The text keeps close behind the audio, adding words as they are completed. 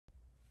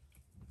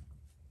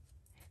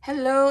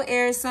Hello,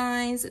 air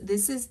signs.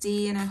 This is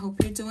Dee, and I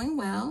hope you're doing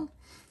well.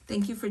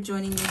 Thank you for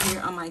joining me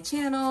here on my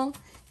channel.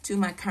 To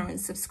my current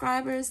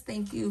subscribers,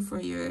 thank you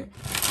for your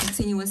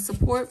continuous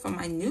support. For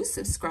my new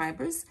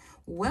subscribers,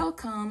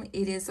 welcome.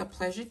 It is a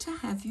pleasure to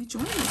have you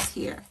join us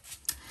here.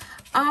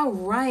 All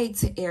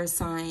right, air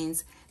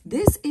signs.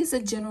 This is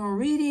a general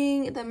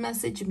reading. The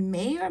message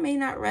may or may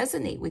not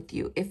resonate with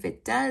you. If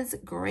it does,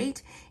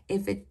 great.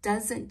 If it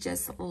doesn't,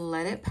 just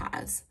let it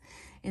pass.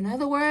 In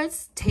other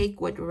words, take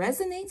what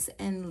resonates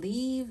and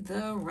leave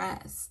the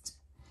rest.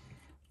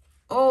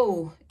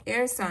 Oh,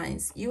 air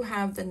signs, you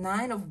have the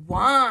 9 of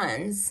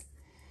Wands.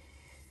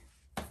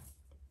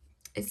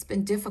 It's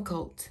been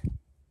difficult.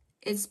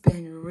 It's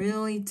been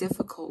really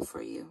difficult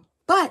for you.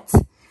 But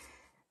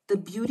the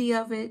beauty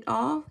of it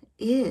all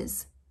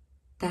is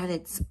that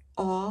it's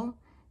all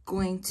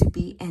going to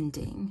be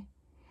ending,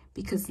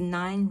 because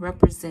 9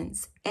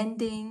 represents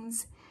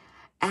endings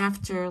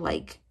after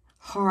like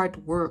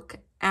hard work,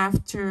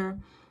 after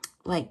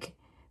like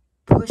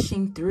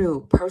pushing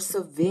through,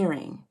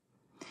 persevering.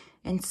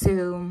 And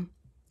so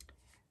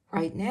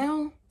right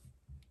now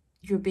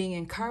you're being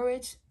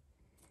encouraged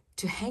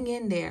to hang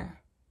in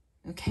there.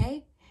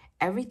 Okay,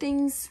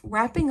 everything's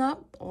wrapping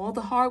up. All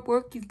the hard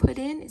work you've put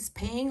in is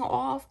paying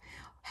off.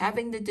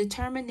 Having the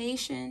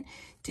determination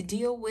to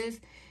deal with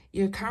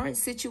your current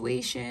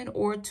situation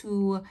or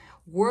to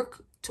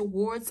work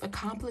towards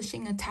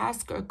accomplishing a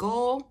task or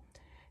goal.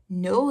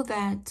 Know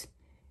that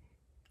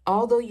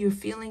although you're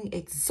feeling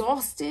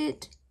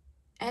exhausted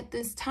at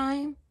this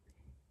time,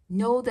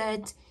 know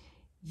that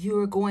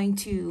you're going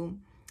to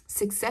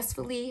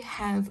successfully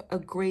have a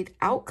great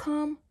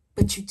outcome,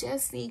 but you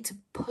just need to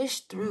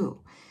push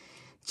through.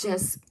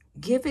 Just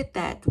give it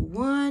that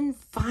one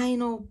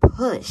final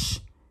push.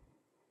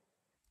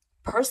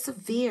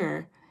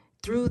 Persevere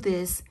through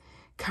this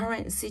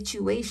current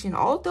situation.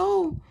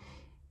 Although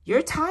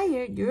you're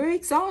tired, you're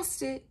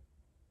exhausted,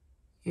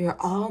 you're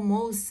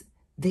almost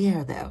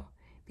there though,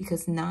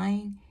 because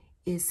 9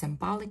 is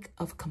symbolic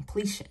of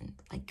completion.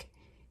 Like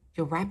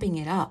you're wrapping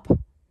it up.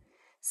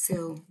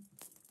 So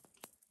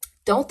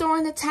don't throw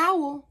in the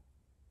towel.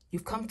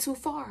 You've come too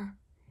far.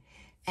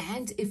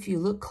 And if you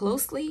look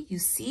closely, you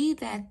see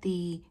that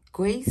the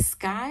gray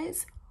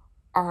skies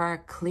are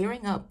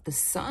clearing up. The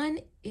sun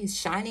is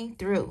shining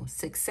through.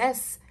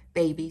 Success,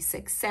 baby,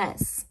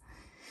 success.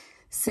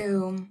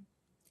 So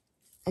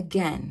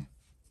again,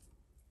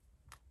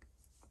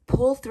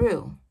 pull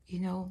through,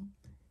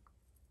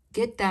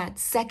 get that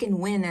second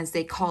win, as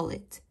they call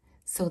it,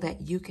 so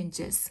that you can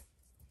just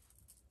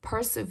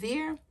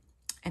persevere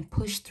and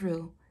push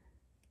through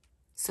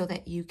so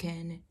that you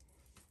can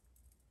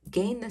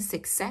gain the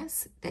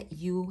success that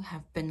you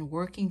have been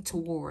working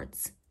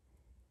towards.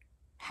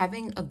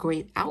 Having a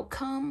great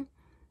outcome,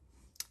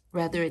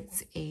 whether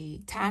it's a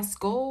task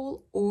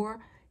goal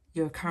or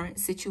your current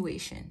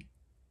situation.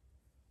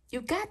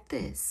 You got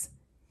this.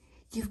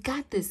 You've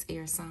got this,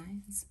 air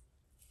signs.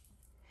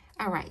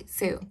 All right,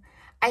 so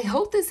I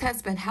hope this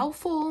has been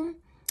helpful.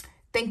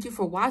 Thank you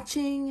for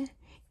watching.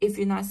 If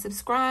you're not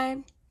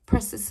subscribed,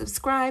 press the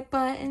subscribe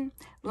button,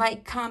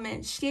 like,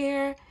 comment,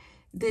 share.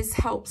 This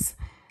helps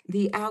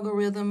the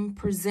algorithm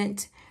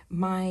present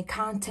my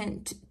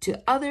content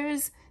to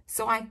others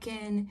so I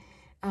can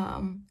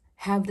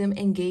have them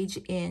engage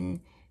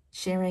in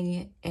sharing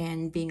it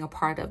and being a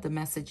part of the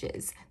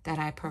messages that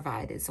I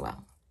provide as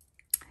well.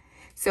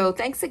 So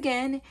thanks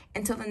again.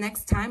 Until the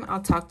next time,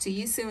 I'll talk to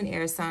you soon,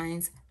 air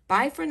signs.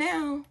 Bye for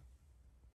now.